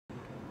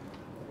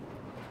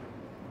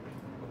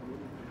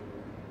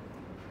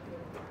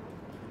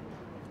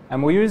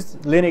And we'll use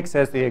Linux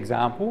as the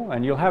example,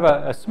 and you'll have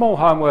a small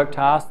homework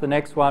task. The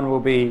next one will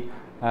be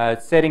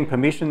setting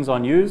permissions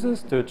on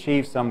users to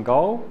achieve some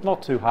goal.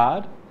 Not too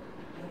hard.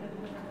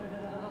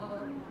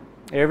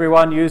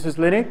 Everyone uses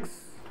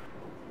Linux?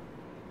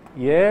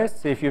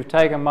 Yes, if you've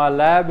taken my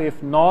lab.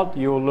 If not,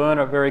 you'll learn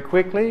it very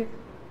quickly.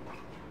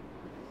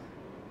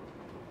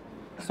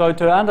 So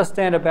to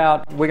understand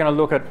about, we're going to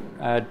look at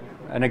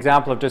an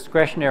example of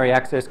discretionary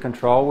access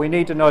control. We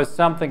need to know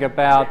something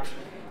about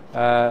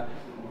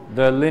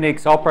the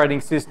Linux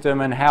operating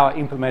system and how it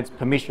implements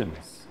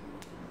permissions.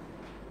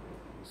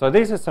 So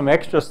these are some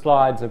extra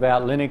slides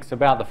about Linux,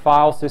 about the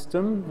file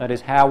system. That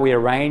is how we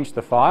arrange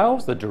the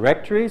files, the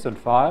directories and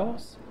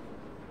files.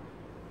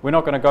 We're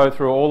not going to go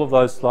through all of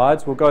those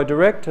slides. We'll go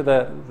direct to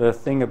the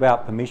thing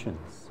about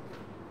permissions.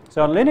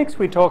 So in Linux,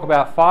 we talk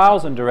about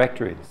files and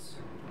directories.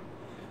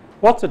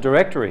 What's a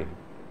directory?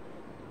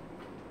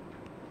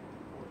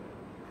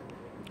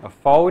 A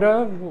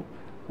folder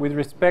with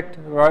respect,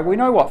 right? We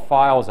know what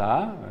files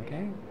are,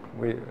 okay?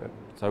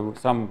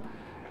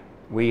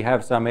 We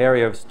have some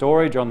area of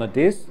storage on the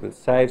disk that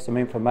saves some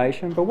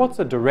information, but what's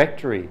a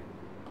directory?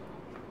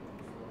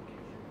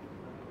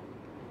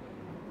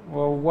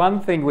 Well, one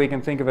thing we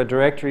can think of a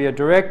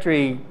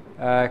directory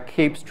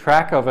keeps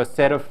track of a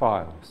set of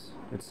files.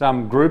 It's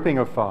some grouping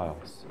of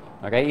files.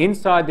 Okay,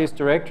 inside this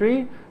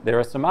directory, there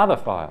are some other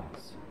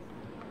files.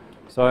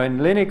 So in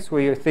Linux,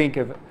 we think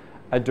of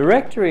a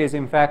directory as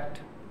in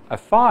fact a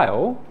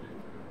file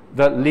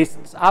that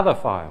lists other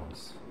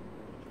files.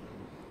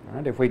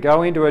 Right? If we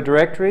go into a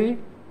directory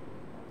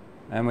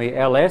and we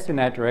ls in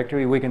that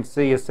directory, we can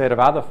see a set of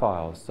other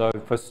files. So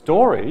for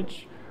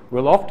storage,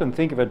 we'll often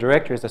think of a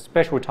directory as a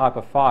special type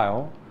of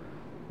file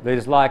that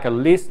is like a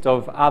list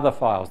of other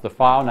files, the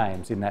file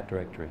names in that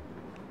directory.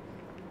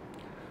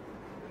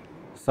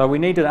 So we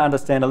need to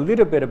understand a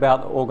little bit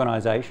about the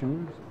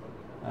organization.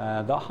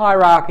 The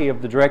hierarchy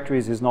of the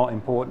directories is not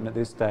important at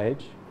this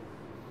stage.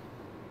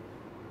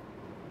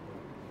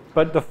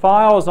 But the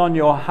files on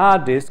your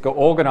hard disk are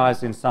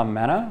organized in some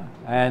manner,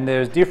 and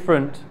there's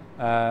different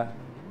the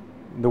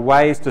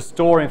ways to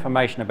store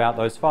information about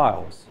those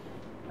files.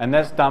 And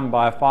that's done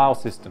by a file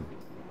system.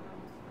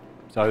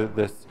 So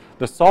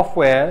the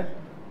software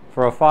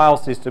for a file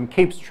system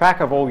keeps track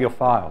of all your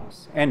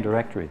files and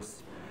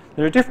directories.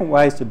 There are different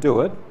ways to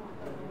do it,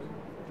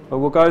 but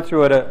we'll go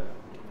through it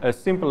a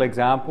simple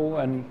example,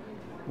 and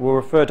we'll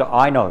refer to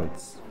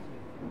inodes.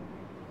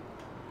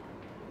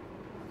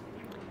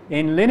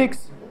 In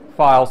Linux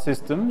file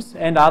systems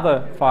and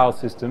other file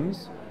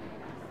systems,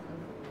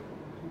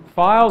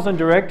 files and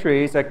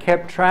directories are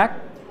kept track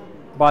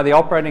by the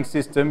operating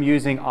system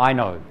using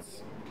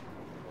inodes.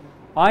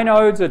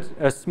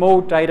 Inodes are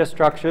small data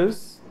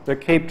structures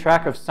that keep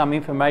track of some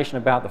information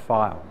about the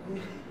file.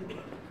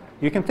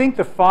 You can think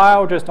the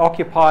file just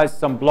occupies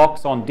some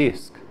blocks on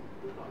disk,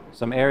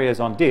 some areas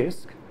on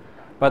disk,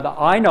 but the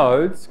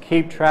inodes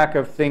keep track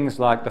of things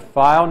like the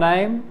file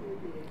name,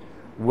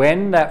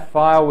 when that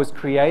file was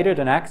created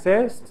and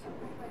accessed,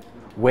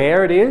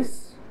 where it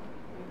is,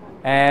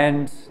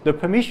 and the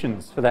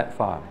permissions for that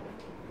file.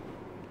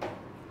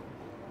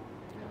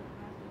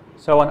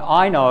 So an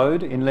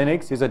inode in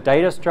Linux is a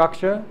data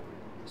structure,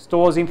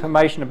 stores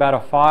information about a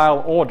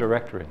file or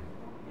directory.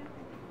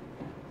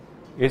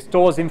 It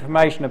stores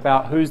information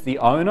about who's the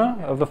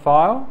owner of the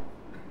file,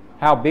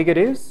 how big it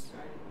is,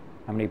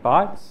 how many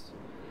bytes,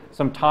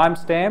 some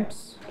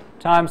timestamps.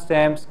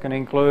 Timestamps can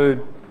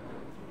include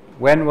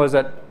when was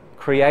it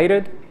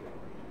created,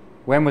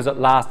 when was it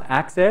last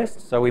accessed.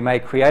 So we may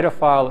create a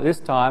file at this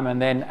time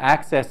and then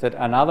access it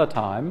another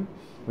time.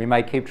 We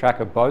may keep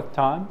track of both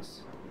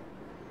times.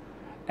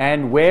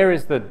 And where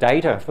is the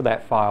data for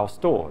that file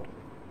stored?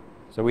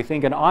 So we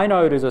think an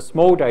inode is a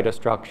small data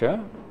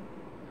structure,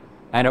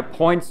 and it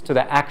points to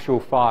the actual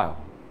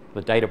file,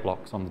 the data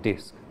blocks on the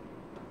disk.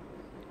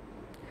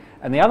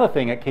 And the other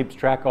thing it keeps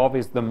track of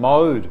is the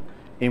mode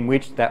in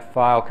which that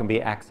file can be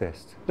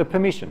accessed, the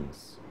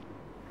permissions.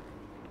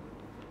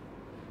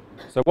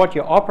 So what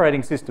your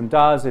operating system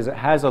does is it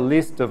has a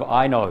list of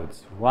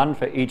inodes, one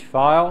for each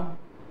file.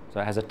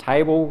 So it has a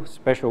table,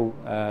 special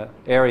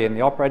area in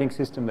the operating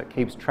system that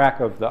keeps track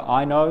of the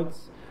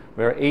inodes,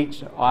 where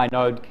each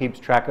inode keeps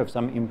track of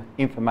some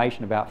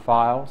information about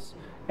files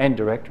and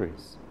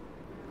directories.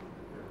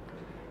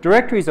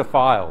 Directories are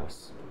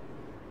files,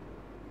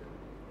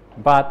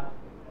 but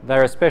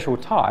they're a special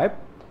type.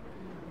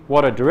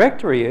 What a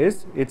directory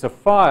is, it's a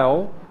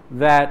file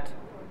that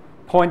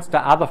points to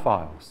other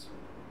files.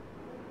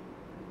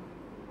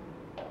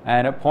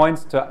 And it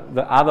points to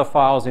the other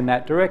files in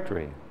that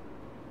directory.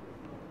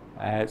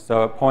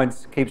 So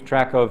it keeps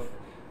track of,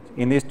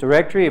 in this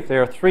directory, if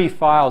there are 3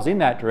 files in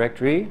that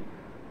directory,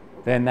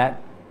 then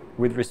that,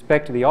 with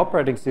respect to the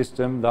operating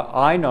system, the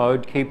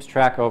inode keeps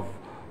track of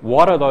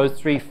what are those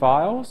 3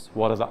 files,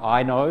 what are the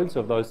inodes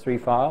of those 3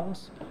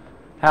 files,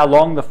 how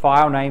long the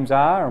file names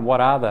are, and what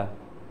are the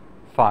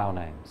file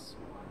names.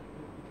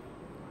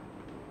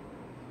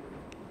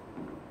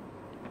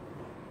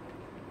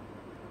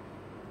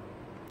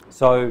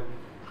 So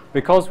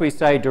Because we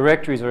say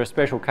directories are a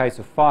special case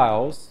of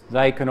files,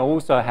 they can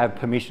also have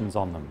permissions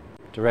on them.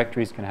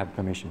 Directories can have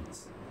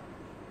permissions.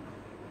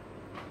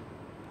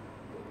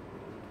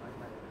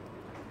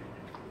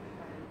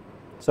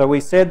 So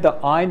we said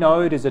that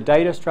inode is a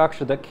data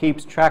structure that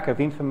keeps track of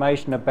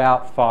information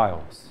about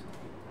files.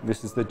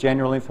 This is the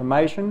general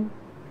information.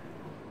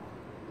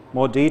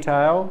 More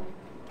detail.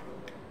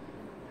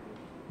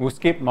 We'll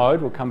skip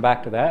mode, we'll come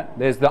back to that.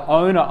 There's the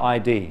owner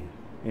ID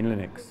in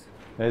Linux.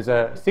 There's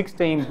a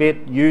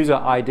 16-bit user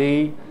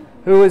ID.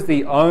 Who is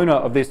the owner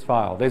of this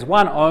file? There's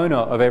one owner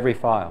of every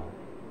file.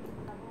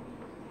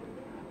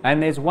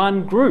 And there's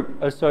one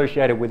group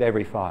associated with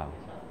every file.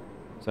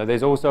 So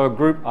there's also a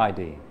group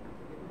ID.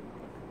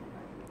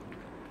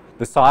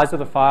 The size of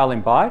the file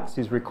in bytes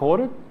is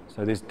recorded.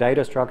 So this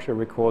data structure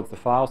records the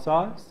file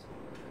size.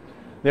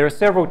 There are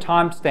several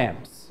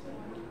timestamps,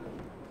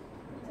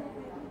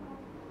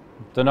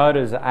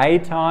 denoted as A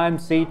time,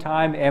 C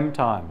time, M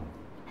time.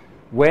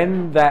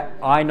 When that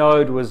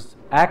inode was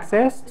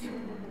accessed,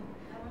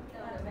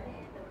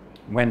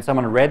 when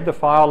someone read the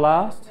file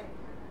last,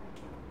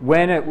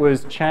 when it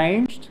was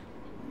changed,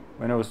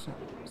 when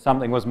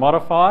something was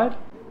modified,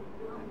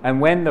 and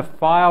when the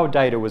file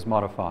data was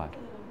modified.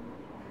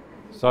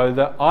 So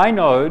the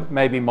inode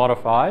may be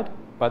modified,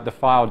 but the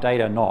file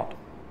data not.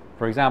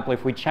 For example,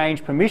 if we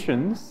change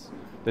permissions,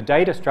 the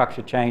data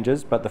structure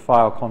changes, but the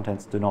file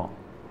contents do not.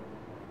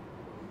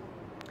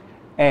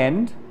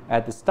 And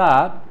at the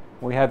start,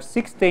 we have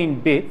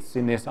 16 bits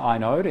in this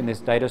inode, in this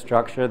data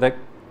structure, that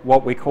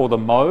what we call the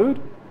mode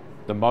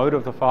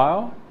of the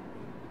file.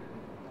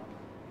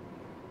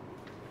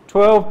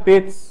 12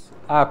 bits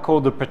are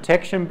called the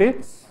protection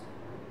bits,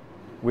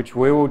 which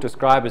we will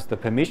describe as the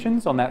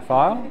permissions on that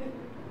file.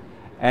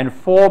 And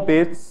 4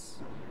 bits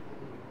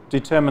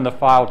determine the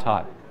file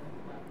type.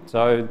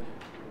 So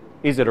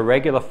is it a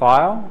regular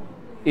file?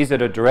 Is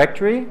it a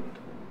directory?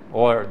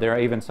 Or there are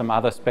even some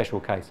other special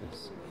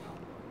cases.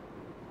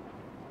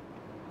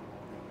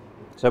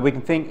 So we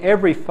can think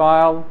every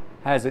file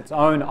has its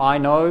own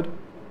inode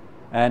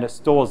and it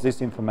stores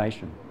this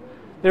information.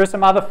 There are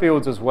some other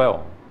fields as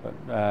well.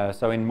 But,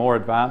 so in more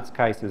advanced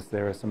cases,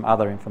 there is some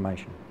other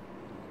information.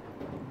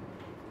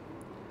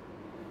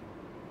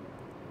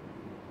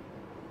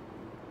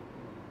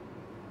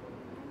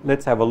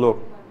 Let's have a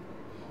look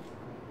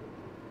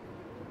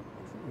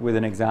with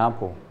an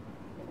example.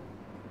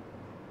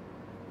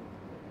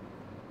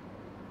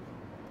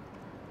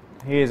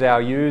 Here's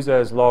our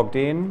users logged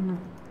in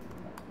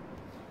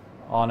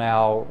on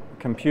our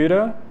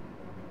computer.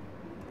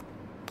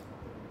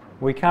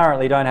 We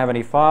currently don't have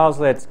any files.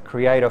 Let's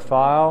create a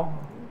file.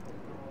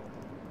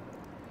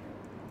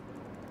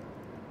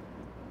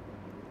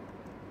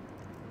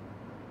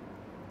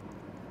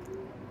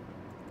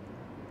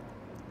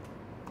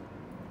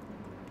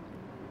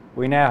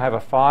 We now have a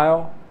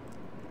file.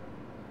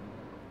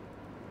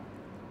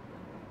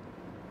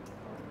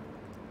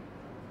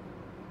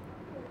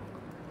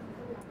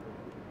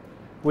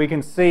 We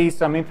can see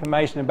some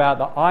information about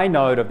the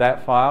inode of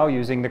that file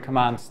using the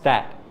command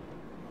stat.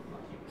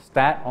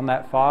 Stat on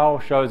that file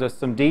shows us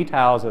some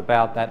details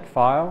about that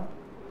file.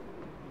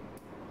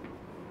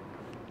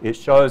 It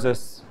shows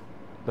us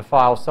the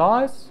file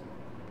size,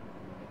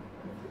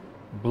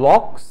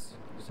 blocks.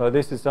 So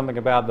this is something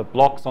about the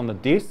blocks on the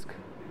disk.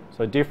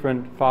 So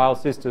different file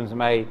systems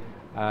may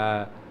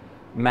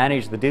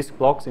manage the disk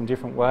blocks in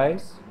different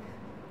ways.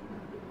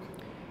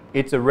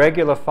 It's a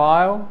regular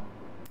file.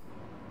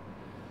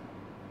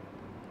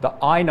 The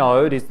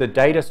inode is the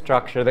data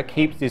structure that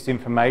keeps this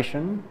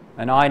information,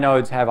 and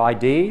inodes have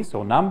IDs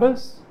or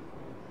numbers,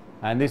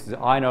 and this is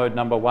inode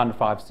number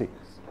 156.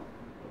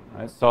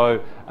 Right?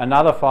 So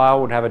another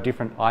file would have a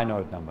different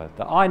inode number.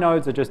 The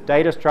inodes are just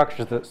data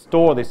structures that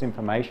store this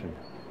information.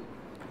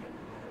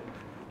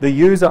 The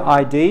user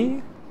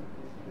ID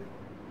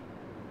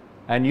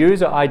and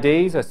user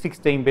IDs are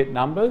 16-bit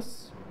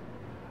numbers,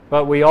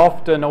 but we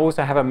often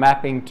also have a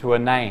mapping to a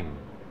name.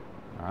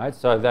 All right,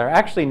 so they're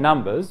actually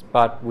numbers,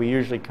 but we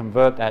usually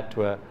convert that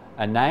to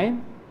a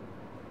name.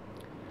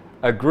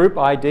 A group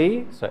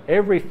ID, so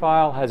every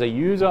file has a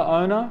user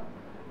owner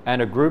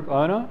and a group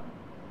owner.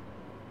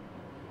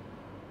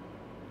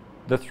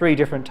 The 3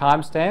 different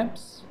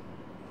timestamps.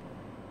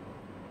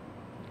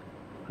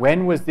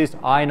 When was this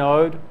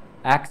inode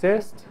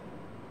accessed?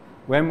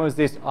 When was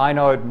this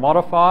inode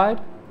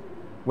modified?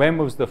 When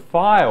was the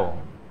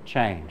file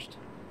changed?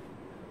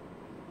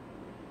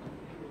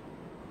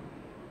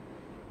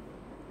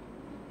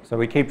 So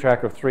we keep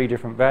track of 3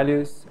 different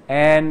values.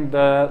 And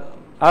the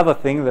other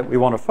thing that we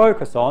want to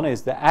focus on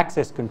is the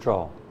access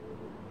control.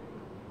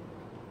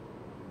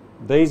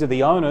 These are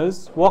the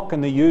owners. What can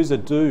the user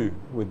do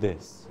with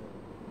this?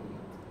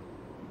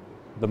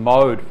 The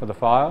mode for the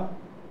file.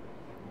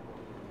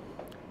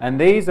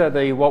 And these are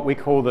what we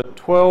call the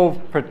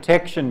 12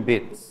 protection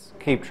bits.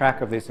 Keep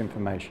track of this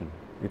information.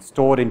 It's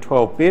stored in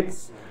 12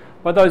 bits,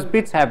 but those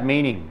bits have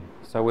meaning,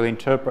 so we'll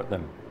interpret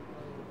them.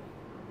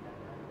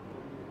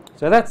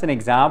 So that's an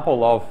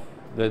example of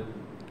the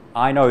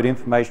inode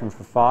information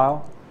for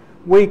file.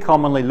 we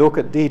commonly look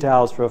at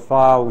details for a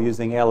file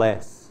using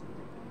ls.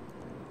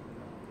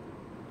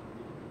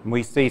 And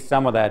we see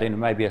some of that in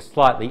maybe a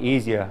slightly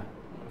easier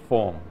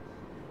form.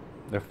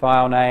 The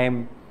file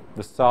name,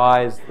 the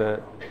size,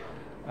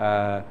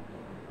 I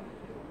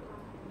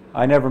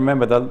never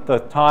remember the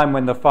time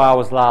when the file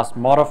was last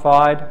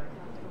modified,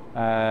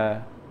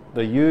 the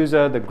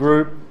user, the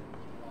group,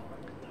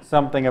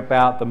 something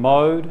about the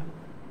mode.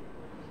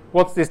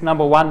 What's this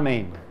number 1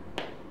 mean?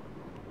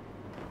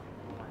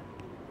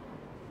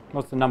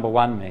 What's the number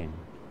 1 mean?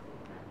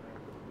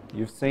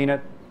 You've seen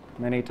it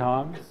many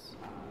times.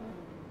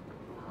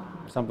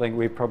 Something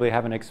we probably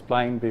haven't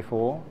explained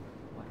before.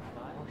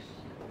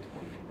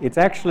 It's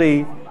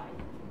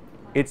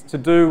to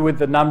do with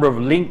the number of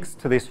links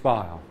to this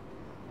file.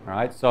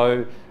 Right?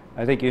 So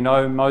I think you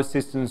know most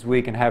systems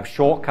we can have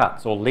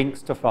shortcuts or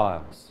links to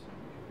files.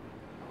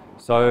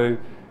 So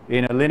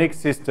in a Linux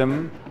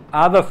system,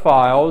 other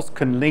files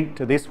can link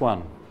to this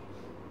one.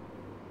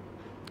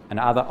 And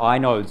other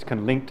inodes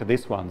can link to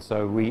this one.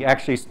 So we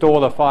actually store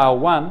the file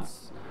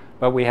once,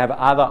 but we have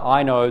other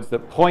inodes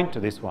that point to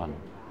this one.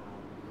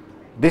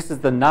 This is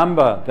the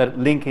number that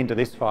link into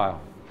this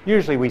file.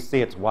 Usually we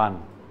see it's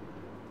 1.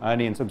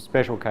 Only in some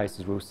special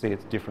cases we'll see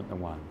it's different than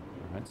 1.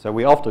 Right? So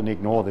we often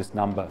ignore this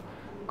number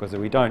because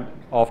we don't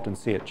often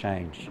see it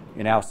change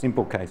in our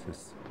simple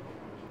cases.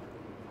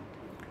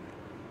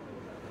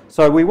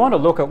 So we want to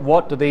look at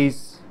what are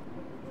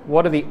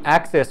the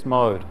access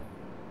mode?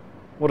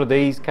 What do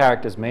these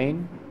characters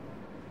mean?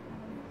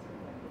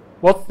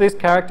 What's this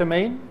character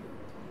mean?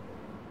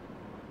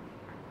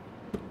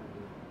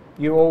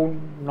 You all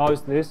know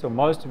this, or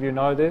most of you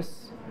know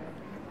this.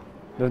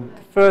 The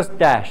first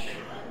dash.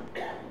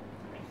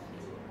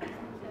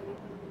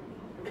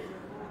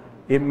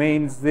 It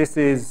means this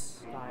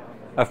is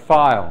a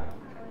file,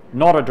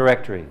 not a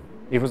directory.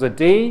 If it was a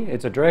D,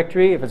 it's a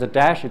directory. If it's a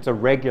dash, it's a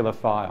regular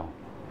file.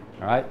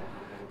 All right?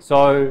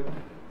 So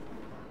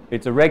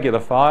it's a regular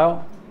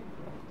file.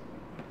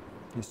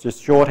 It's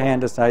just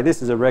shorthand to say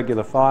this is a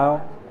regular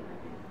file.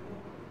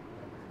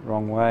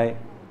 Wrong way.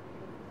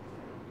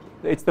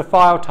 It's the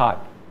file type.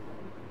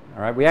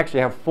 All right? We actually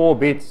have 4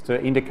 bits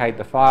to indicate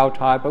the file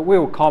type, but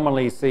we'll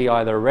commonly see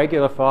either a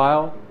regular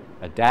file,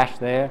 a dash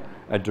there,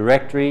 a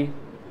directory.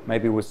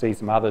 Maybe we'll see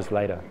some others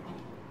later.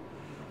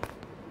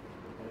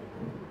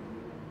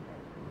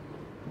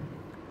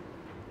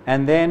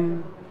 And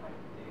then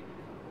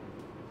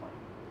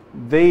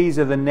these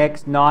are the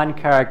next 9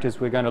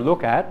 characters we're going to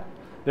look at.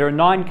 There are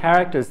 9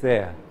 characters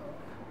there.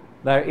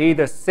 They're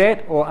either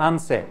set or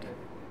unset.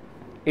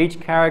 Each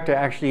character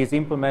actually is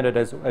implemented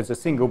as a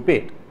single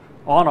bit,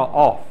 on or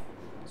off.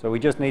 So we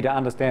just need to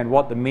understand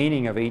what the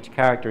meaning of each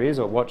character is,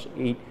 or what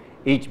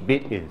each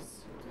bit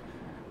is.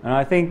 And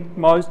I think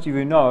most of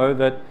you know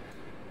that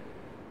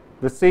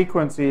the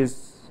sequence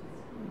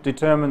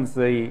determines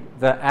the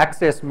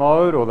access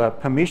mode or the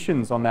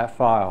permissions on that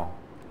file,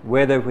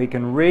 whether we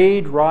can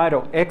read, write,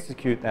 or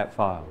execute that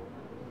file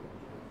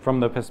from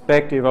the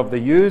perspective of the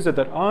user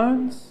that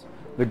owns,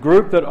 the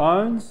group that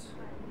owns,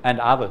 and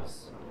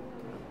others.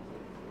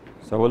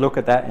 So we'll look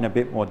at that in a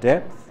bit more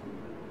depth.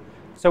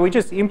 So we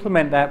just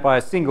implement that by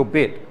a single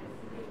bit.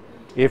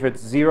 If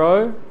it's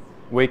 0,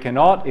 we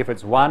cannot. If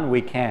it's 1,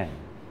 we can.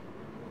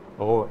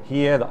 Or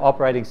here the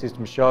operating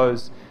system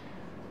shows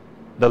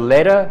the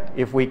letter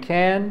if we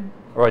can,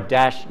 or a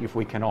dash if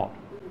we cannot.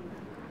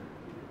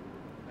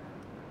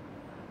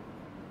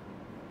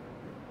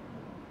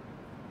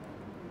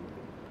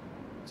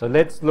 So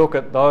let's look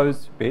at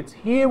those bits.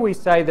 Here we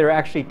say there are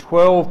actually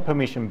 12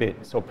 permission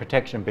bits or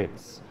protection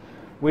bits.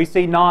 We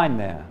see 9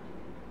 there.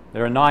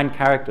 There are 9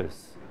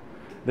 characters.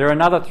 There are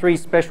another 3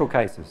 special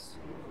cases.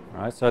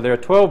 Right? So there are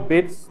 12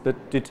 bits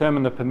that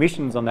determine the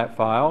permissions on that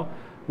file.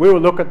 We will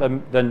look at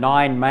the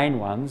 9 main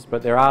ones,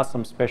 but there are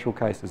some special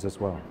cases as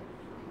well.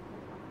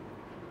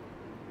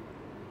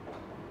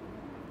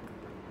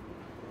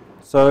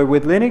 So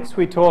with Linux,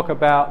 we talk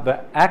about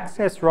the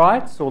access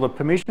rights or the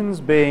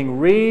permissions being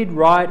read,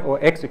 write, or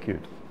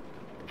execute.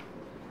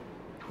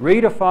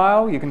 Read a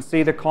file, you can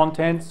see the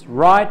contents.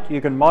 Write,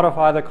 you can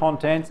modify the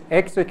contents.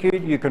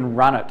 Execute, you can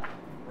run it.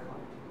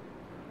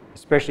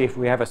 Especially if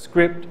we have a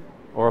script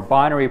or a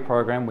binary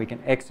program, we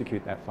can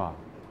execute that file.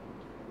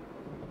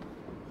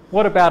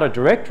 What about a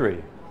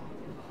directory?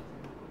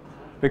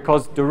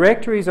 Because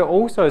directories are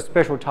also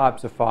special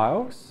types of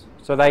files,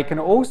 so they can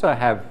also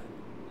have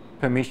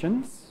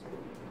permissions.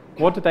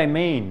 What do they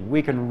mean?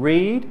 We can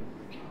read.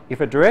 If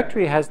a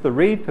directory has the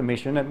read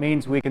permission, it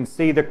means we can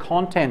see the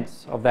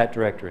contents of that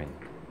directory.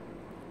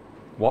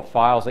 What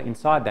files are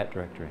inside that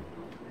directory?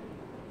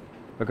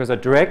 Because a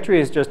directory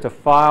is just a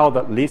file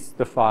that lists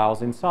the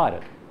files inside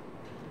it.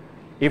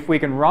 If we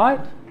can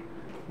write,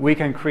 we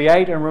can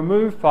create and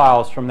remove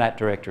files from that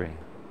directory.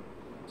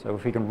 So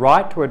if we can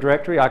write to a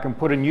directory, I can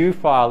put a new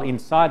file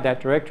inside that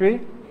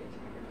directory,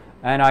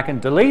 and I can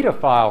delete a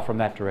file from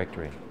that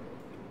directory.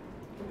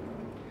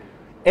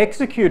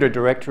 Execute a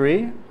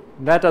directory,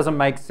 that doesn't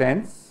make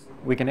sense.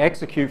 We can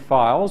execute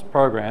files,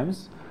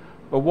 programs,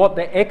 but what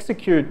the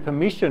execute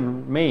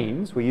permission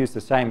means, we use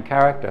the same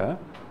character,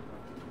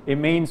 it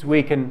means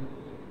we can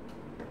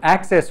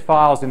access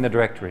files in the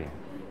directory.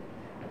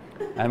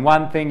 And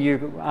one thing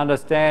you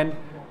understand,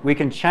 we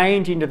can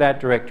change into that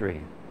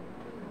directory.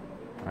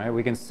 Right?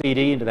 We can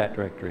CD into that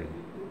directory,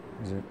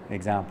 as an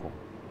example.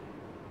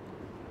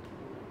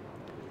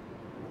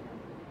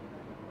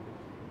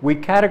 We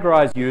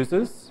categorize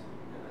users.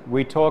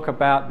 We talk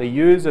about the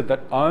user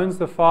that owns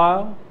the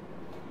file.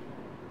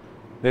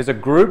 There's a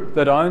group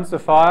that owns the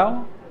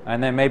file,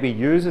 and there may be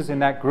users in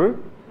that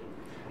group.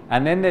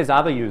 And then there's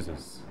other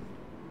users.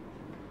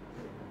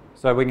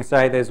 So we can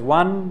say there's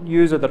one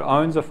user that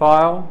owns a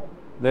file,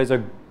 there's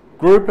a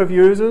group of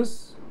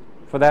users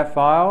for that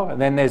file,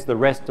 and then there's the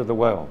rest of the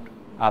world,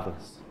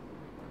 others.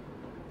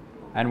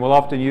 And we'll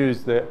often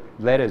use the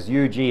letters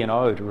U, G, and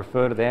O to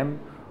refer to them.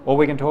 Or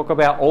we can talk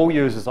about all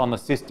users on the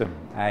system,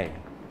 A.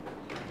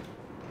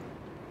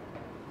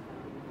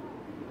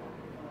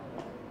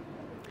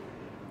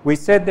 We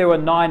said there were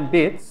 12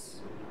 bits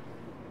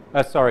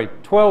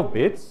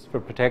for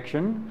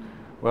protection.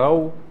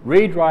 Well,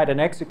 read, write,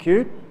 and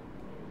execute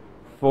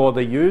for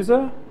the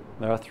user,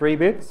 there are 3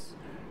 bits.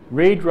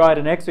 Read, write,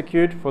 and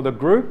execute for the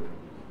group,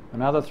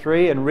 another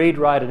 3. And read,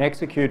 write, and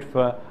execute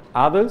for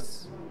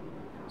others.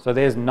 So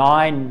there's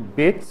 9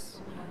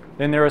 bits.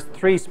 Then there are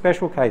 3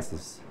 special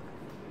cases.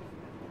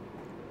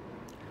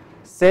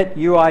 Set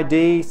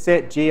UID,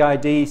 set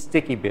GID,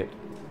 sticky bit.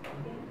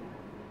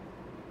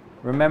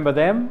 Remember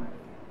them?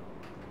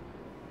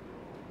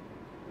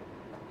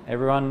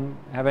 Everyone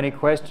have any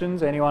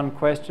questions? Anyone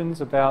questions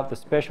about the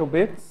special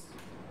bits?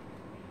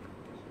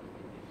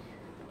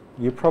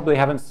 You probably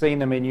haven't seen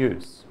them in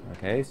use.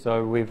 Okay,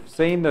 so we've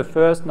seen the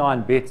first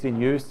 9 bits in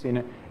use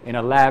in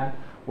a lab.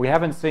 We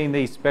haven't seen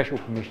these special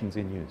permissions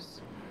in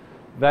use.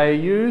 They're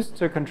used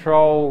to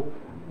control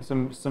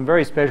some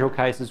very special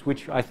cases,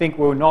 which I think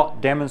we'll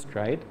not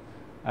demonstrate.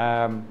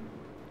 And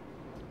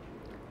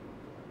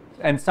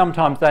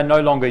sometimes they're no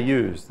longer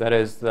used. That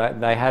is,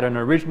 they had an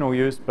original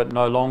use but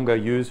no longer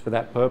used for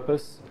that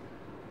purpose.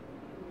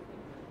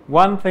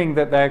 One thing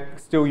that they're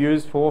still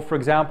used for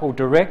example,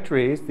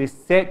 directories, this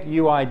set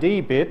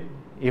UID bit,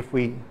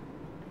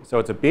 so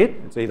it's a bit,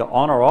 it's either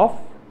on or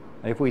off.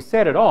 If we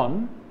set it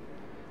on,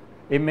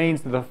 it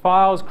means that the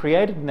files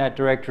created in that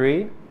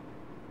directory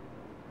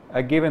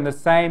are given the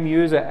same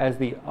user as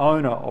the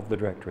owner of the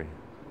directory.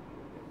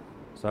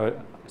 So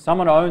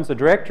someone owns the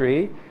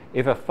directory.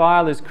 If a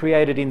file is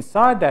created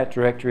inside that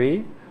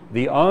directory,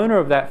 the owner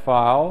of that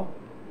file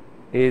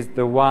is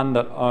the one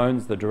that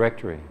owns the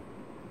directory.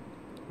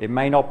 It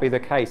may not be the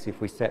case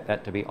if we set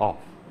that to be off.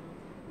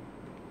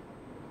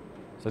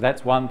 So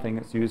that's one thing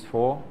it's used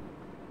for.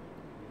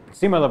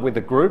 Similar with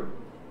the group,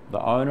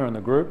 the owner and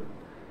the group.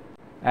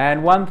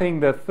 And one thing,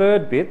 the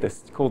third bit,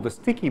 that's called the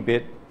sticky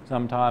bit,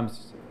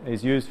 sometimes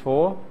is used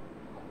for,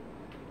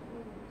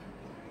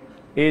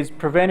 is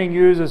preventing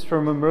users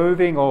from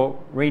removing or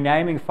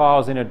renaming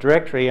files in a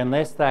directory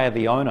unless they are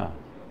the owner.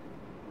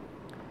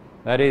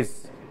 That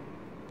is,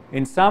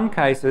 in some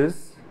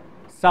cases,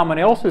 someone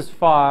else's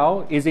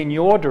file is in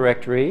your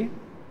directory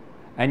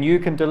and you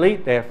can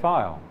delete their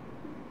file.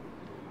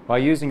 By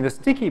using the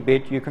sticky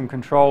bit, you can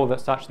control that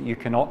such that you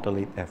cannot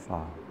delete their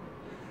file.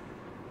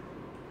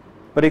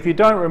 But if you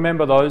don't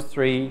remember those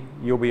 3,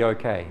 you'll be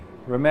okay.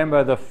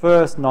 Remember the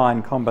first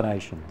 9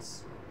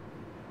 combinations.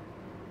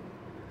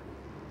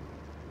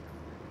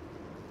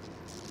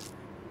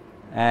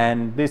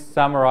 And this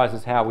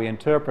summarizes how we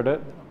interpret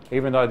it.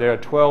 Even though there are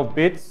 12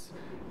 bits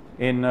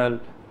in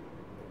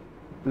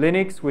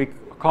Linux, we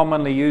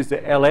commonly use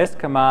the ls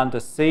command to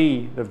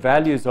see the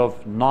values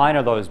of 9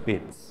 of those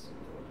bits.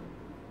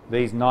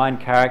 These 9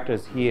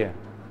 characters here.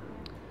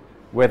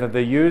 Whether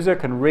the user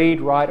can read,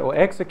 write, or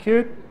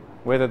execute,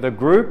 whether the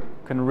group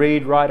can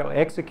read, write, or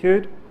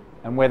execute,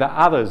 and whether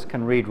others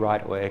can read,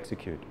 write, or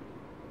execute.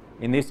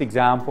 In this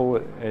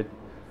example,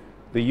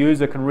 the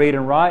user can read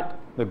and write,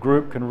 the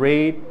group can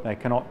read, they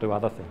cannot do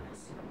other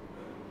things.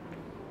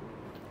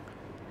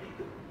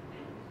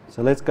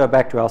 So let's go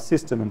back to our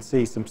system and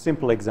see some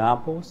simple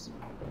examples.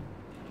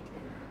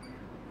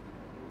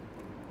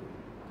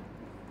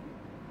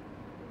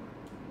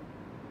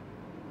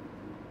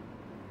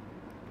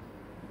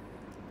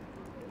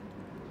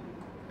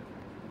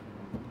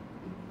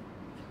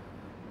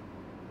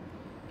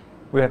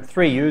 We have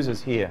 3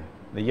 users here,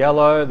 the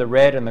yellow, the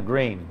red, and the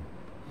green.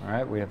 All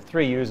right, we have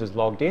 3 users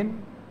logged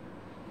in.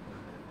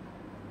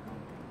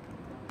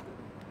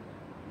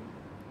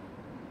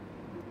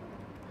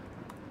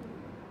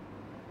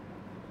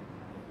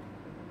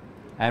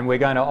 And we're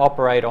going to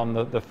operate on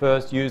the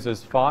first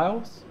user's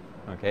files.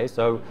 Okay,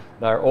 so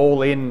they're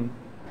all in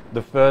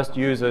the first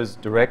user's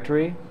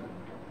directory.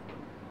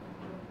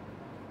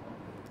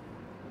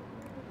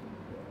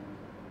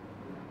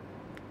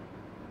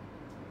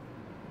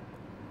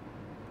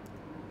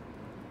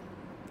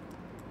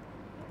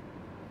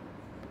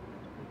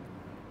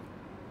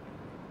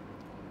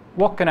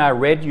 What can our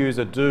red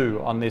user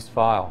do on this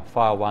file,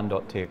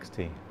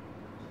 file1.txt?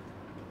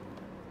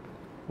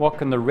 What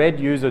can the red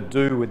user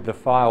do with the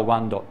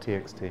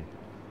file1.txt?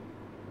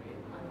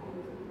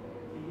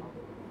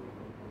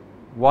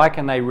 Why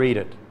can they read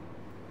it?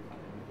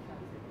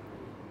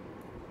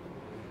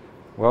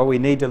 Well, we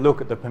need to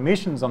look at the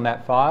permissions on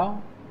that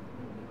file.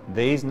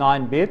 These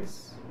 9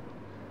 bits.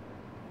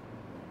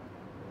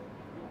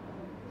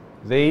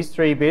 These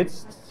 3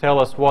 bits tell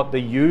us what the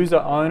user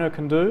owner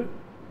can do.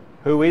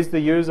 Who is the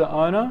user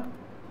owner?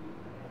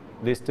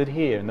 Listed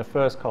here in the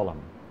first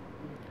column.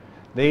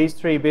 These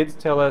 3 bits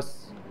tell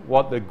us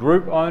what the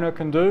group owner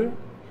can do.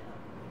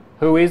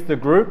 Who is the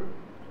group?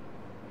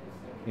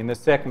 In the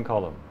second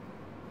column.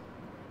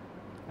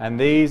 And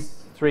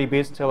these 3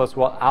 bits tell us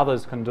what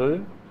others can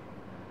do.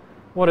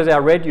 What is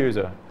our red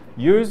user?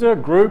 User,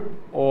 group,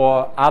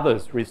 or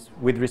others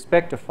with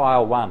respect to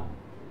file 1.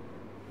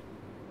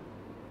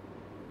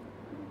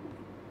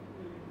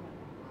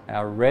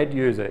 Our red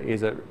user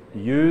is a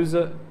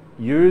user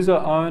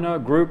owner,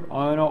 group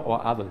owner,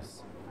 or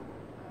others.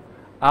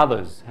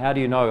 Others. How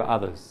do you know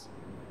others?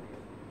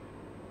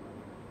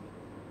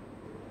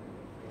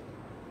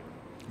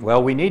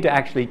 Well, we need to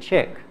actually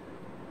check.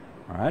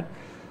 All right?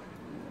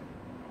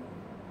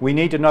 We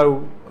need to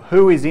know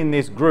who is in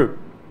this group.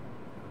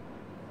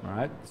 All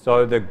right?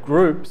 So the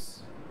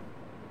groups,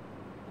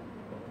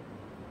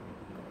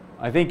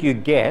 I think you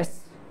guess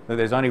that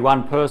there's only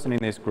one person in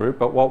this group,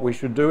 but what we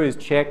should do is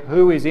check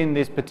who is in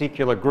this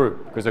particular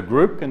group, because a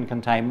group can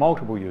contain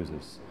multiple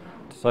users.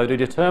 So to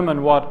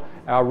determine what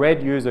our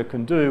red user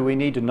can do, we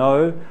need to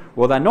know,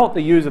 well, they're not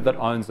the user that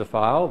owns the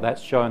file,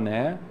 that's shown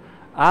there.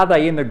 Are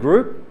they in the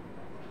group?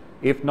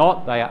 If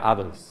not, they are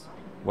others.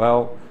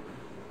 Well,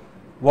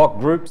 what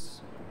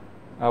groups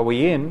are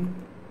we in?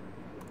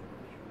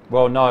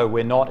 Well, no,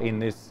 we're not in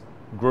this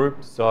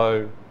group,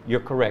 so you're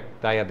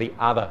correct. They are the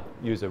other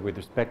user with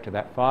respect to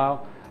that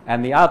file,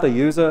 and the other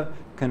user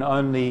can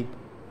only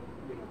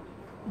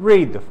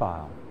read the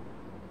file.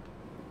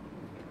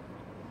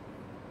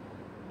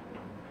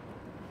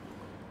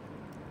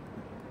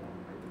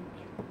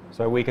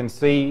 So we can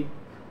see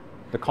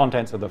the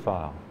contents of the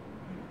file.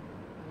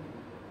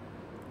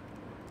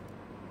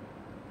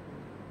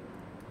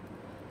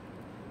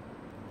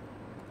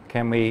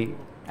 Can we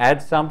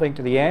add something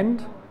to the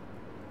end?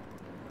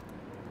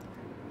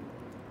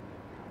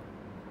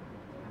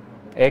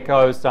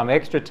 Echo some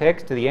extra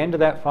text to the end of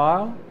that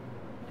file.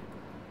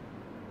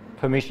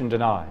 Permission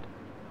denied.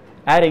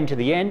 Adding to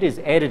the end is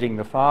editing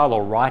the file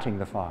or writing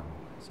the file.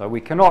 So we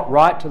cannot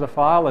write to the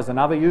file as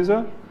another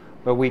user,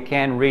 but we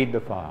can read the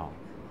file.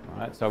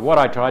 Right? So what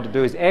I tried to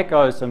do is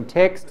echo some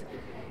text,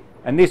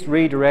 and this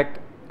redirect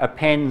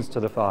appends to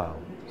the file.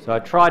 So I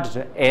tried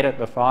to edit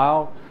the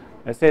file.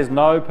 It says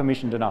no,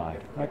 permission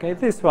denied. Okay,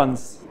 this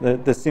one's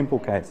the simple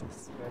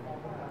cases.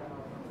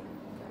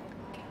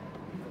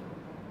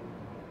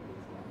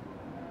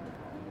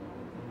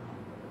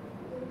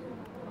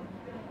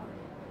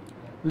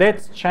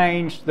 Let's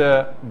change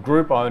the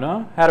group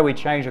owner. How do we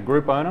change a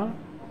group owner?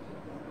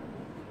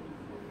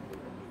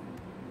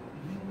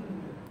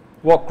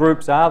 What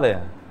groups are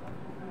there?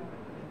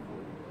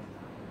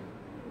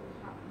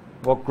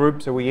 What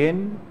groups are we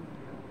in?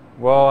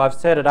 Well, I've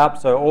set it up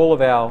so all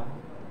of our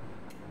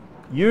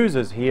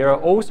users here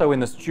are also in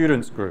the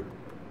students group.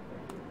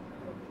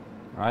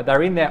 All right,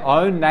 they're in their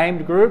own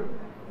named group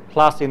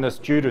plus in the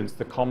students,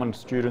 the common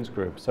students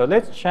group. So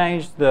let's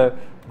change the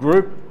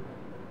group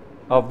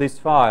of this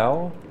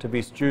file to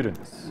be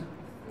students.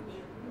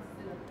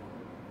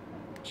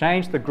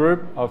 Change the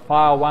group of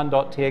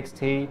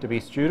file1.txt to be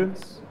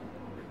students.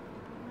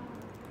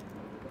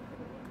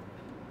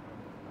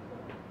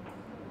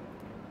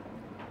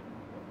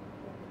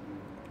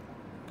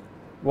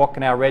 What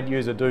can our red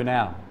user do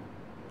now?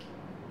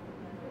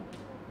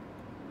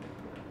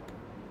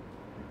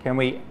 Can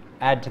we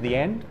add to the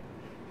end?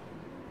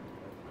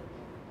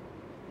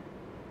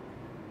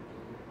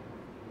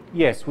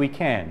 Yes, we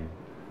can.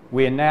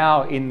 We're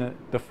now in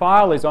the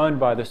file is owned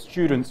by the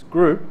students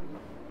group.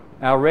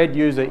 Our red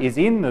user is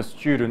in the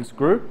students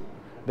group.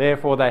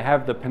 Therefore, they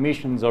have the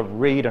permissions of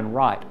read and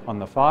write on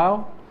the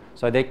file.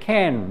 So they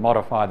can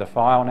modify the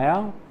file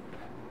now.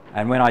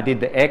 And when I did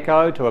the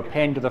echo to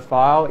append to the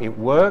file, it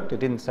worked. It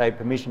didn't say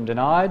permission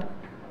denied.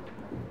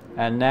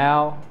 And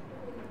now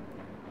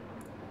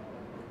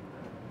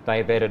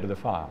they've edited the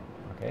file.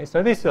 Okay,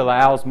 so this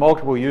allows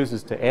multiple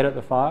users to edit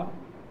the file.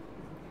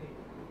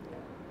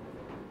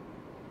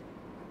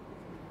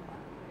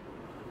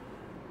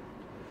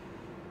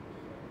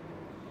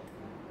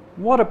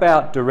 What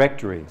about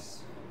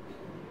directories?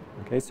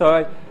 Okay,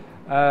 so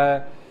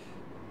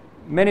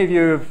many of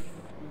you have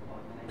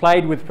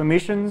played with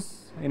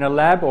permissions in a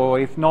lab, or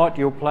if not,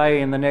 you'll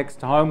play in the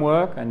next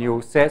homework and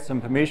you'll set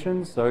some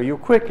permissions. So you'll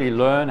quickly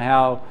learn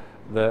how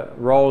the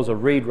roles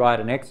of read, write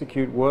and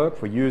execute work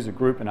for user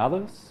group and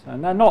others.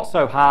 And they're not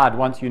so hard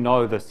once you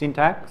know the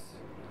syntax.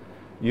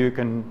 You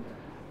can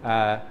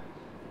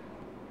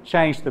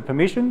change the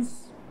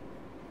permissions.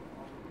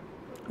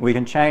 We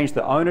can change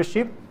the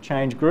ownership,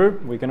 change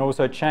group. We can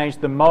also change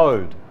the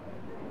mode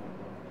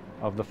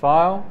of the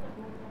file.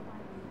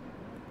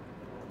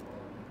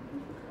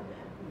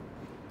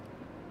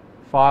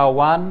 File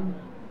 1,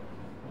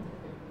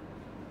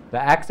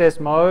 the access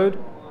mode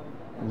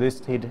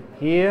listed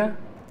here.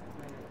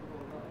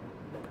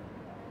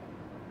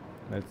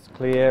 Let's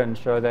clear and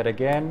show that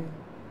again.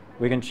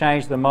 We can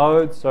change the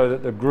mode so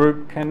that the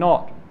group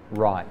cannot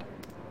write.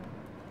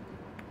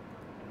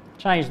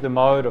 Change the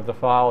mode of the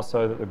file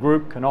so that the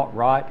group cannot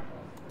write.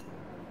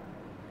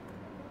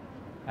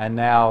 And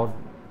now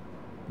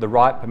the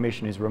write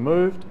permission is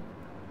removed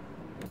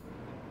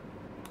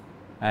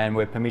and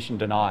we're permission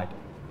denied.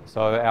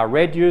 So our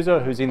red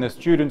user who's in the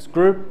students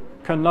group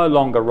can no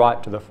longer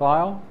write to the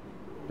file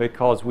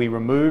because we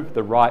removed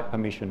the write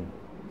permission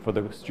for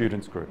the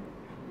students group.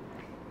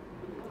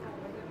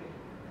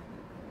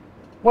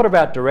 What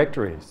about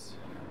directories?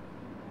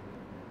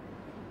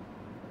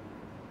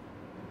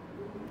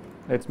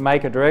 Let's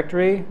make a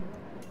directory.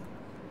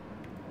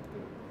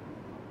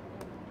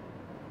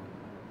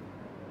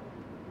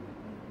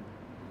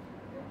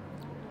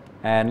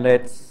 And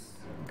let's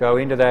go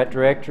into that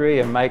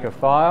directory and make a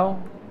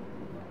file.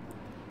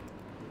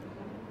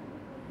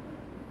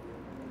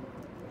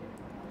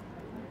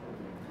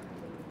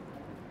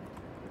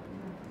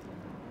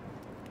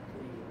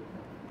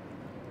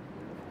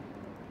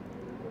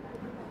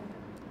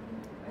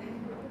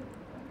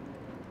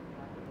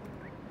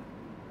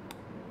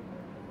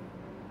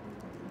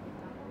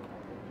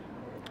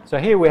 So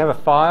here we have a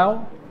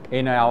file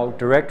in our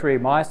directory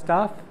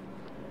mystuff.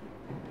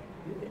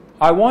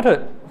 I want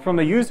it, from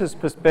the user's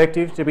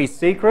perspective, to be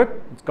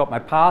secret. It's got my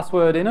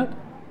password in it.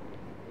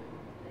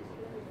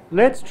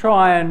 Let's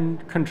try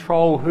and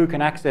control who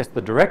can access the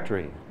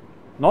directory,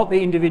 not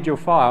the individual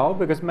file,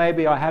 because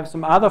maybe I have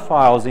some other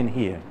files in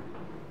here.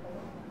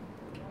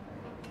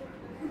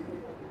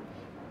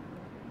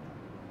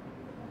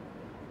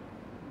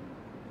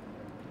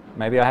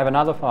 Maybe I have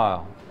another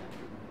file.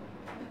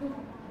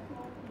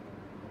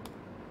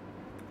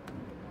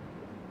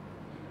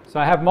 So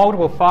I have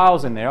multiple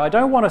files in there. I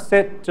don't want to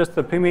set just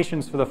the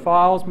permissions for the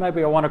files.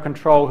 Maybe I want to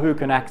control who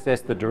can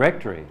access the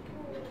directory.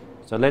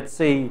 So let's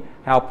see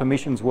how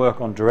permissions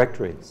work on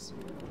directories,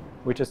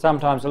 which are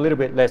sometimes a little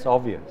bit less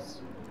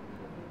obvious.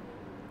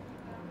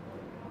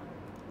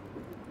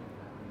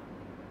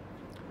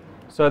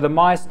 So the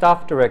my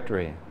stuff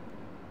directory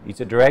is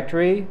a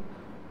directory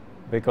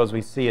because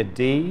we see a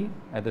D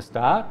at the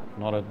start,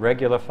 not a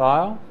regular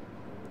file.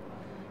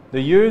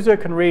 The user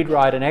can read,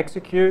 write, and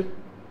execute.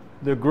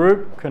 The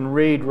group can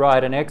read,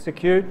 write, and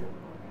execute.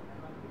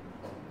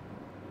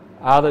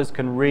 Others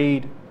can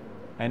read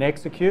and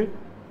execute.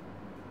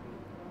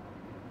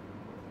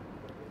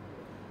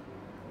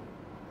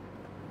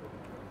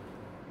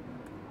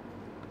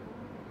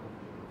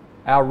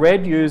 Our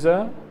red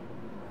user,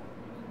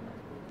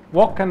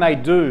 what can they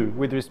do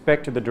with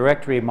respect to the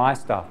directory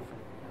mystuff?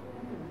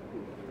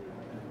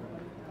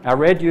 Our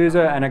red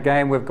user, and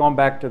again we've gone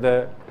back to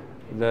the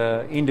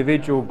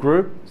individual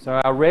group. So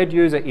our red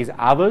user is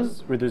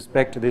others with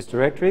respect to this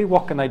directory.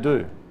 What can they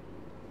do?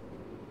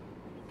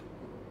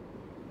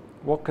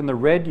 What can the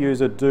red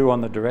user do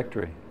on the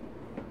directory?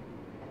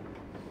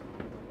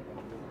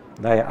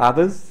 They are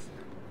others.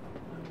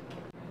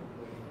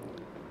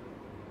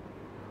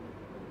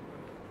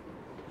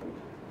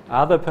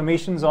 Other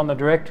permissions on the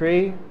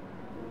directory,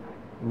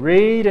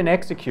 read and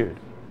execute.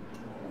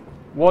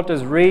 What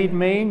does read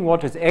mean?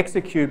 What does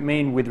execute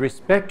mean with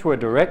respect to a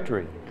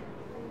directory?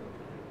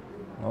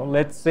 Well,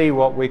 let's see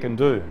what we can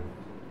do.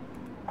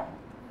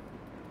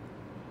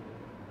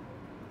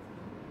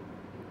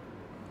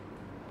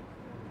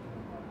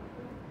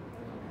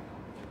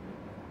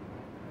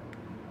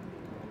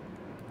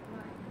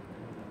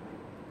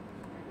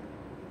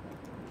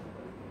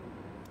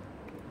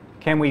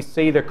 Can we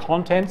see the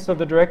contents of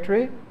the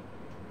directory?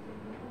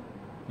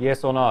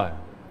 Yes or no?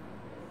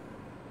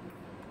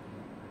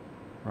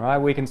 Right,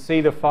 we can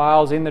see the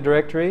files in the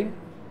directory.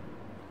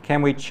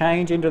 Can we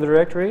change into the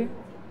directory?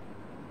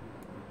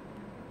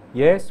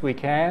 Yes, we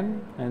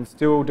can, and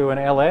still do an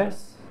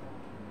ls.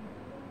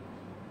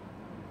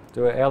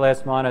 Do a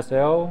ls minus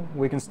l.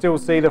 We can still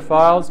see the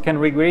files. Can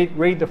we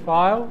read the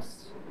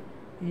files?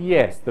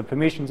 Yes, the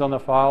permissions on the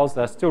files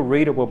are still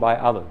readable by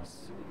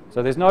others.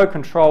 So there's no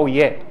control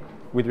yet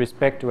with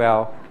respect to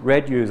our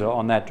red user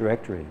on that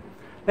directory.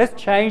 Let's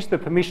change the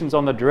permissions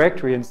on the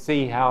directory and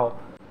see how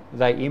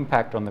they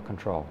impact on the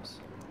controls.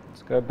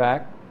 Let's go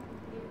back.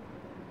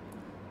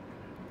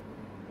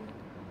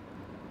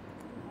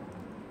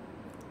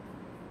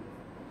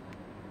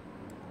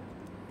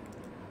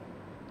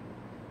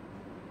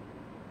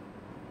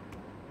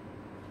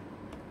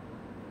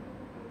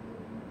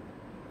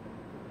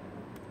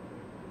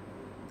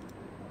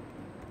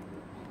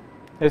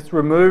 Let's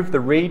remove the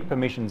read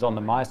permissions on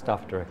the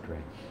mystuff directory.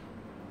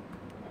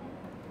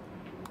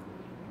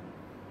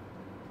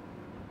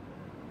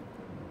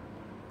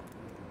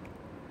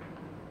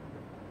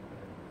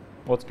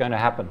 What's going to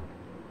happen?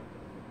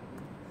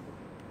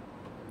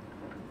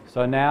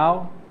 So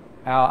now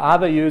our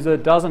other user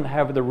doesn't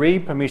have the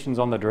read permissions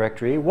on the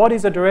directory. What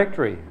is a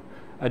directory?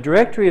 A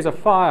directory is a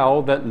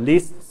file that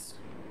lists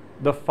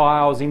the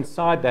files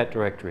inside that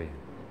directory.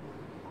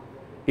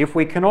 If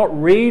we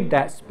cannot read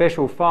that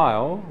special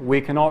file,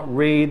 we cannot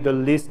read the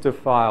list of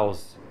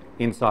files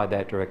inside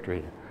that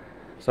directory.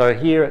 So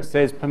here it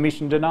says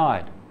permission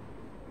denied.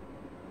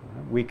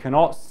 We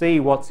cannot see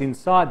what's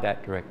inside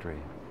that directory.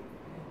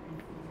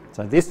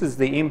 So this is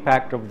the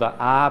impact of the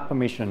R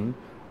permission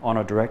on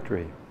a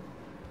directory.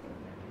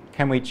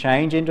 Can we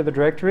change into the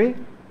directory?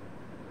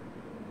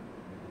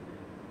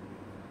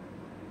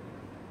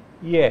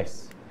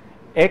 Yes.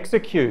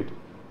 Execute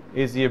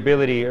is the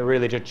ability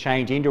really to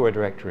change into a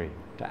directory,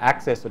 to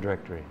access a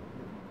directory.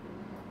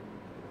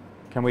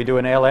 Can we do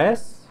an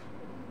ls?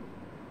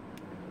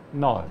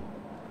 No.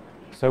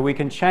 So we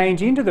can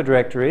change into the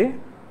directory,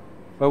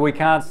 but we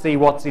can't see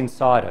what's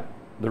inside it.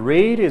 The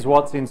read is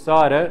what's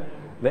inside it.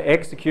 The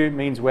execute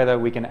means whether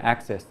we can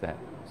access that.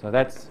 So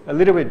that's a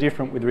little bit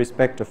different with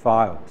respect to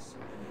files.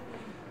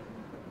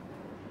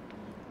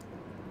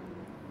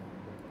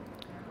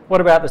 What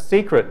about the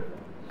secret?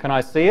 Can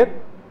I see it?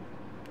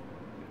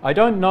 I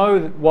don't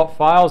know what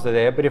files are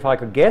there, but if I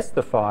could guess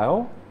the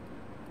file,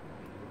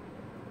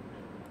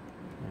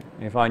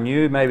 if I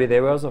knew maybe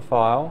there was a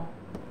file,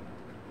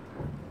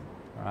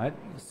 right?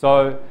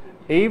 So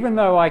even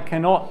though I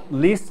cannot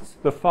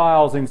list the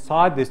files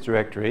inside this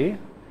directory,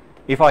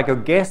 if I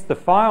could guess the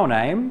file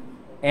name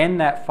and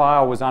that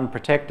file was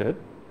unprotected,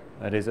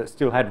 that is, it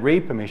still had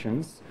read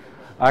permissions,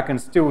 I can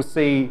still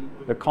see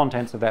the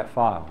contents of that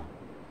file.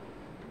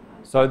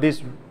 So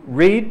this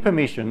read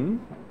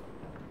permission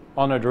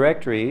on a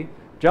directory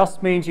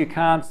just means you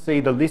can't see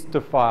the list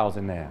of files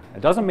in there.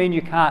 It doesn't mean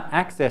you can't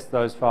access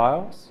those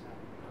files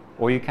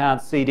or you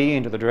can't CD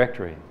into the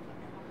directory.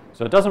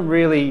 So it doesn't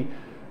really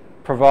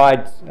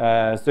provide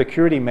a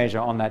security measure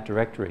on that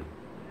directory.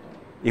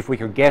 If we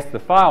could guess the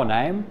file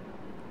name,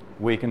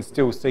 we can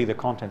still see the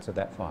contents of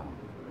that file.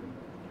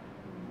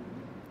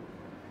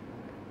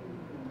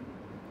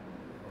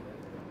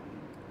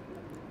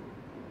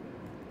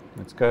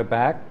 Let's go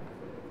back.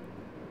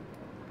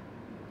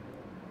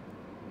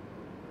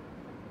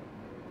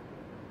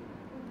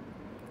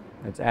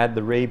 Let's add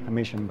the read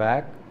permission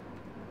back.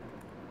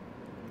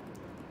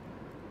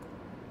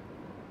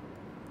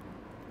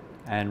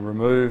 And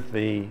remove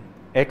the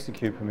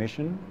execute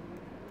permission.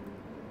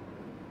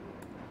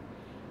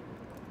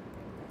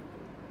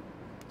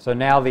 So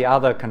now the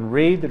other can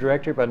read the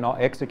directory but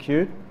not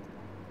execute.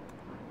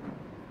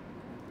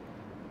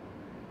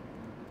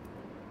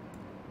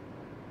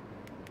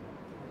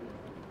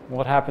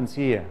 What happens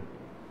here?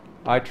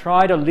 I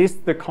try to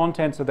list the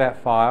contents of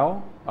that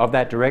file, of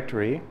that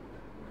directory.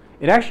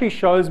 It actually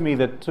shows me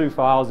the two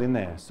files in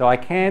there. So I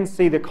can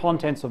see the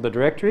contents of the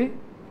directory.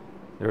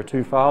 There are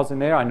two files in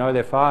there. I know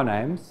their file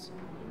names.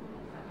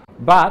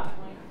 But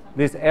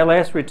this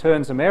ls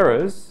returns some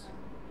errors,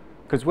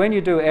 because when you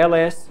do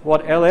ls,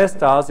 what ls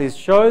does is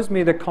shows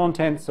me the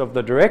contents of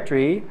the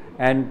directory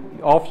and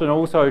often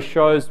also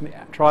tries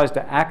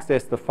to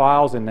access the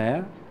files in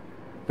there,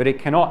 but it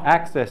cannot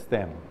access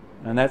them.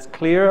 And that's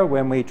clearer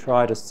when we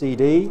try to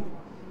cd.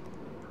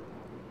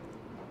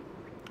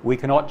 We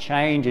cannot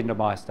change into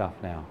my stuff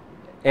now.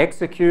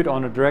 Execute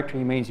on a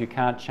directory means you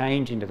can't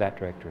change into that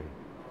directory.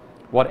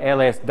 What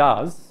ls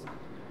does,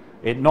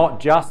 it not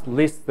just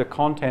lists the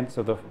contents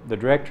of the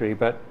directory,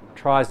 but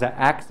tries to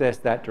access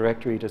that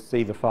directory to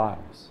see the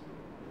files.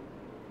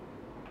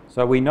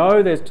 So we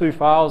know there's two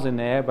files in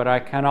there, but I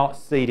cannot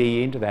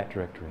cd into that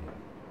directory.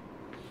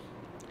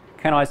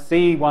 Can I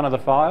see one of the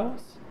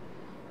files?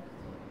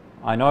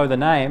 I know the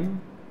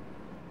name.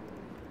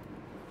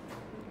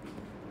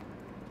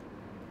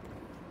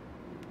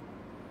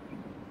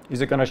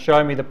 Is it going to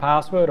show me the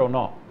password or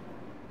not?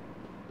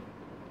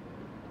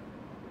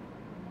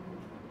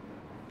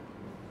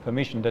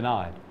 Permission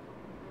denied.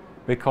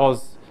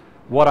 Because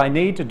what I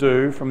need to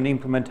do from an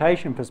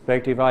implementation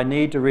perspective, I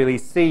need to really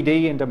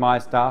cd into my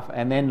stuff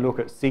and then look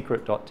at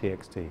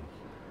secret.txt.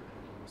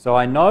 So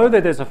I know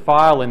that there's a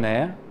file in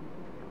there,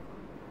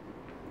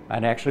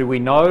 and actually we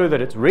know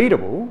that it's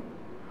readable,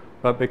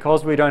 but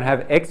because we don't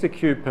have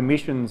execute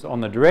permissions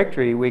on the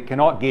directory, we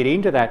cannot get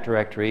into that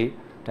directory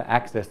to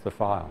access the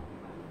file.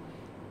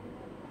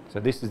 So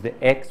this is the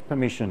X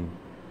permission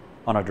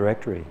on a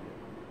directory.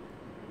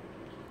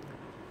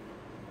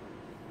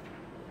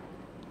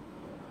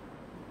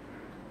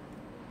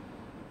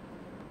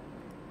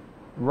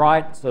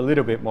 Write's a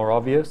little bit more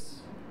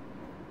obvious.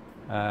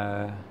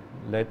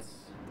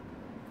 Let's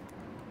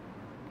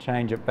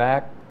change it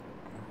back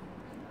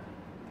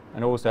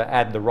and also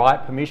add the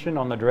write permission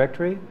on the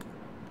directory.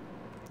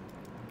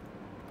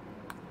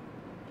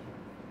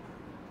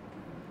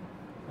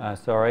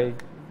 Sorry,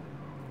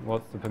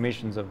 what's the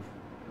permissions of?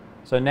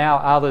 So now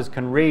others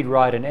can read,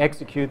 write and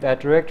execute that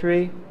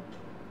directory.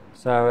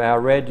 So our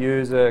red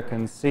user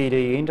can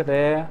cd into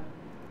there,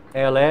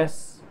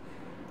 ls,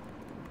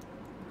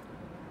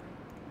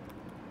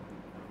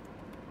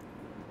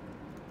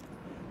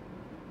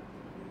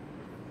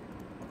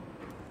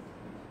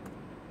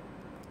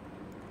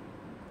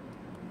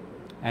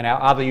 and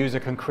our other user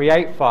can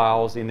create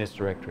files in this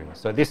directory.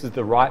 So this is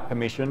the write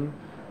permission.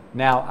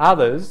 Now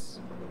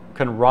others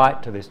can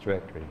write to this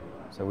directory.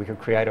 So we can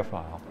create a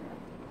file.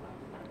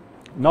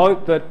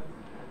 Note that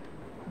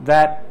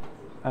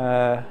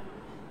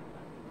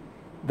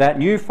that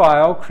new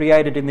file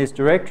created in this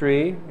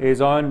directory is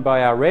owned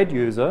by our red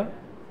user.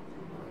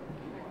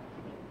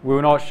 We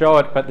will not show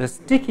it, but the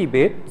sticky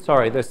bit,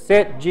 sorry, the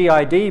set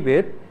GID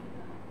bit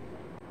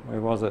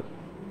where was it?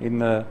 In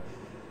the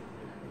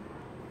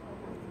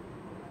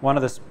one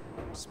of the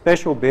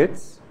special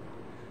bits,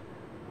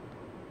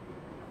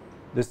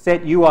 the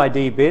set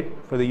UID bit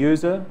for the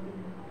user,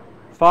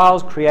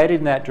 files created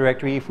in that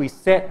directory, if we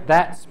set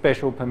that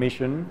special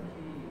permission,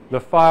 the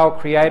file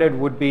created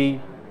would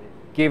be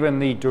given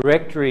the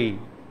directory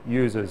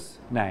user's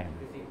name,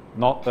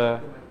 not the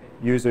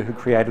user who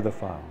created the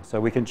file. So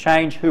we can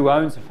change who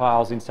owns the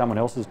files in someone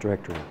else's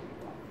directory.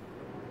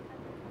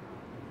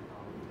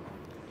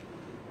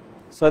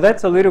 So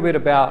that's a little bit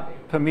about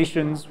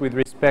permissions with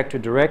respect to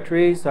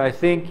directories. I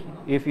think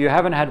if you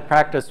haven't had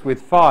practice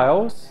with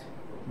files,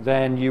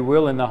 then you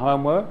will in the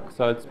homework,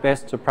 so it's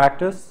best to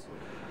practice.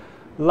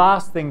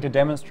 Last thing to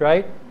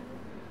demonstrate.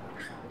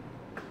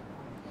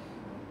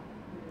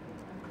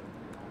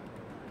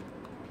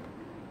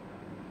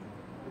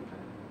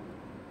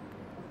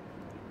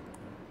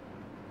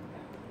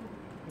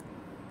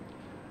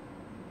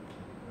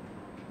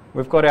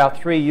 We've got our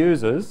 3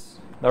 users.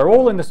 They're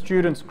all in the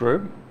students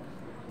group.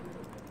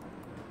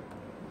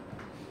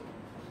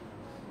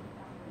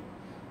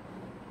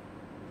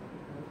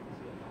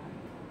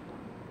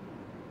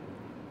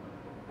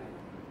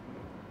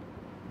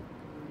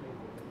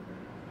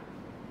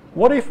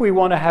 What if we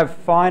want to have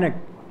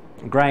finer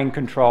grain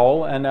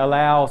control and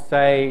allow,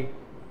 say,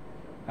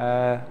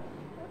 a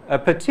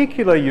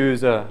particular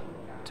user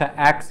to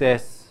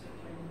access,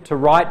 to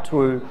write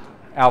to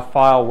our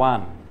file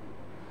 1?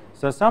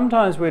 So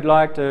sometimes we'd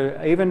like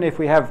to, even if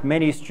we have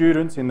many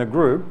students in the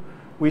group,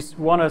 we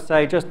want to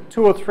say just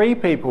 2 or 3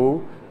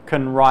 people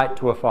can write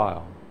to a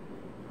file.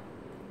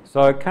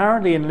 So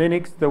currently in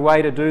Linux, the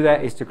way to do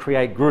that is to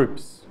create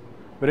groups.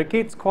 But it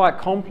gets quite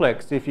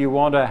complex if you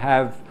want to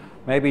have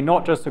maybe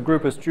not just a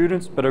group of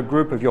students, but a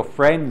group of your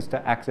friends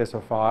to access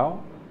a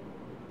file.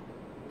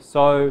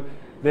 So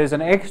there's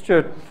an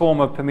extra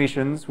form of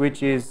permissions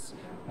which is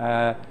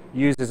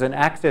uses an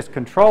access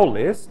control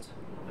list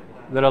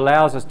that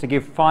allows us to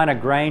give finer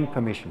grain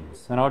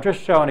permissions. And I'll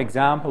just show an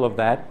example of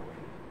that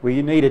where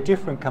you need a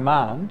different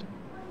command.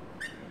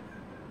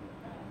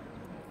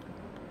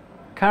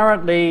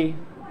 Currently,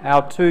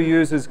 our 2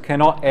 users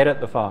cannot edit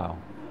the file.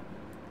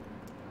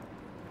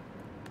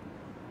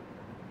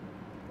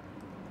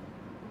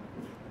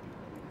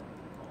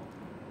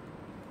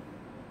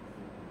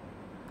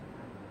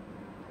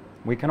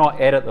 We cannot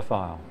edit the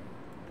file.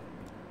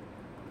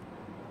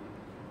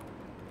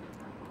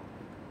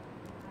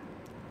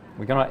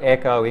 We cannot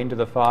echo into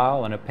the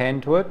file and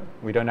append to it.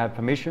 We don't have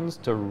permissions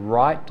to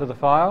write to the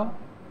file.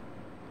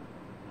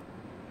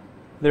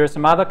 There are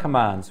some other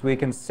commands. We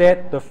can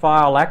set the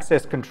file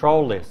access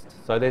control list.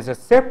 So there's a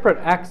separate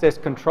access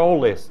control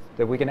list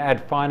that we can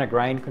add finer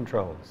grain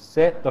controls.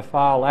 Set the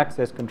file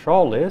access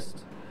control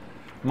list,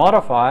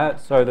 modify it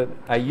so that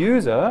a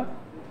user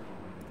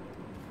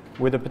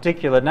with a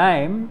particular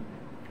name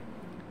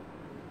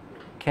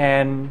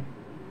can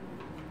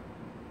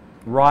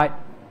write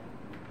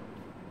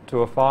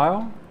to a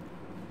file.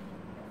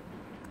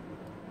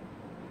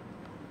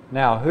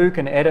 Now, who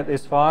can edit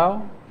this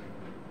file?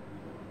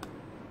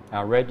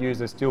 Our red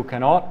user still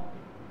cannot.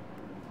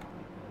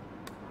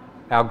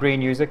 Our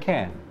green user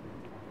can.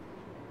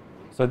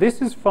 So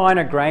this is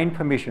finer grain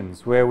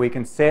permissions where we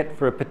can set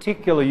for a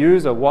particular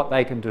user what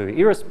they can do,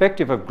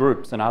 irrespective of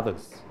groups and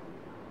others.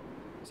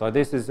 So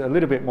this is a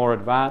little bit more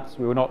advanced.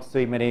 We will not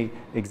see many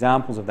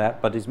examples of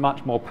that, but is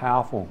much more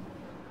powerful.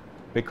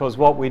 Because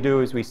what we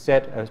do is we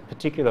set a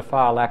particular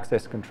file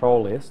access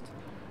control list.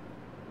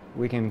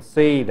 We can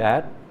see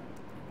that.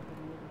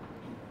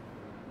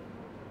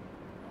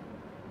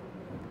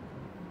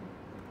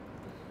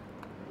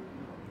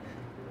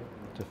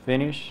 To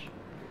finish,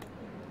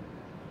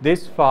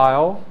 this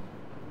file,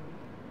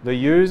 the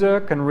user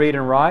can read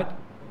and write,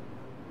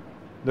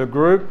 the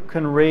group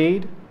can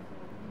read,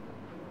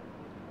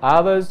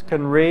 others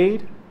can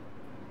read.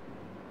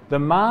 The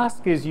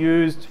mask is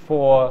used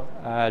for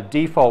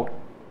default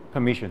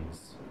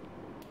permissions.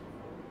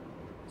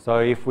 So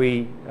if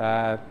we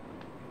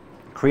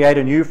create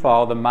a new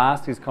file, the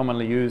mask is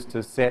commonly used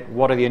to set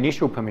what are the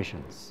initial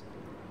permissions.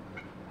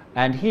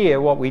 And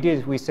here what we did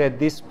is we said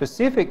this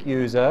specific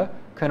user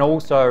can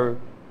also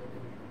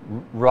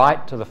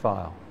write to the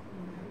file.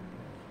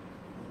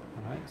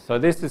 Right. So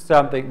this is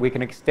something we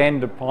can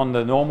extend upon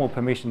the normal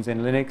permissions in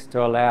Linux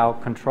to allow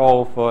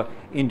control for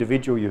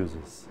individual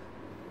users.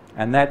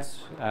 And that's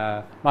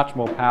much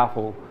more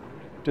powerful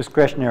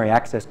discretionary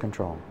access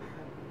control.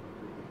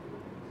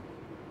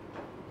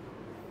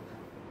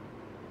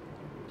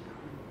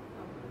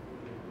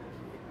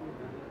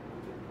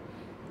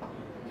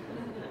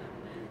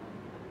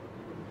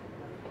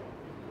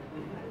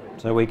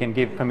 So we can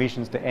give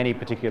permissions to any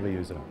particular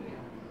user.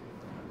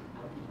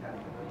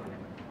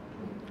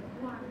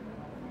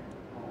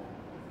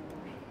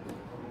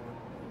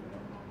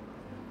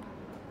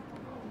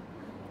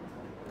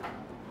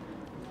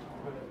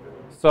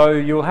 So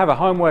you'll have a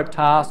homework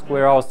task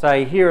where I'll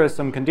say, here are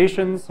some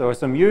conditions or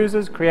some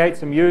users, create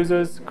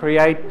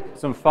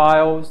some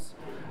files,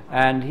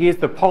 and here's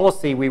the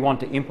policy we want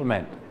to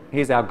implement.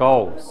 Here's our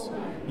goals.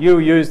 you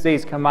use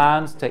these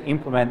commands to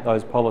implement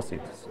those policies.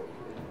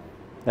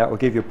 That will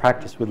give you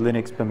practice with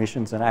Linux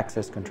permissions and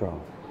access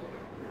control.